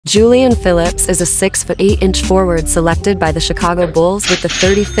Julian Phillips is a 6'8" forward selected by the Chicago Bulls with the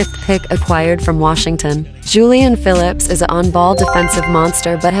 35th pick acquired from Washington. Julian Phillips is an on-ball defensive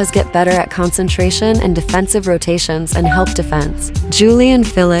monster but has get better at concentration and defensive rotations and help defense. Julian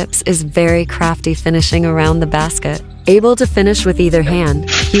Phillips is very crafty finishing around the basket. Able to finish with either hand,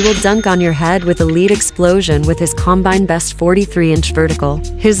 he will dunk on your head with elite explosion with his combine best 43-inch vertical.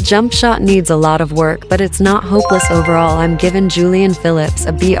 His jump shot needs a lot of work, but it's not hopeless overall. I'm giving Julian Phillips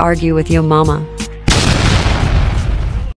a B. Argue with yo mama.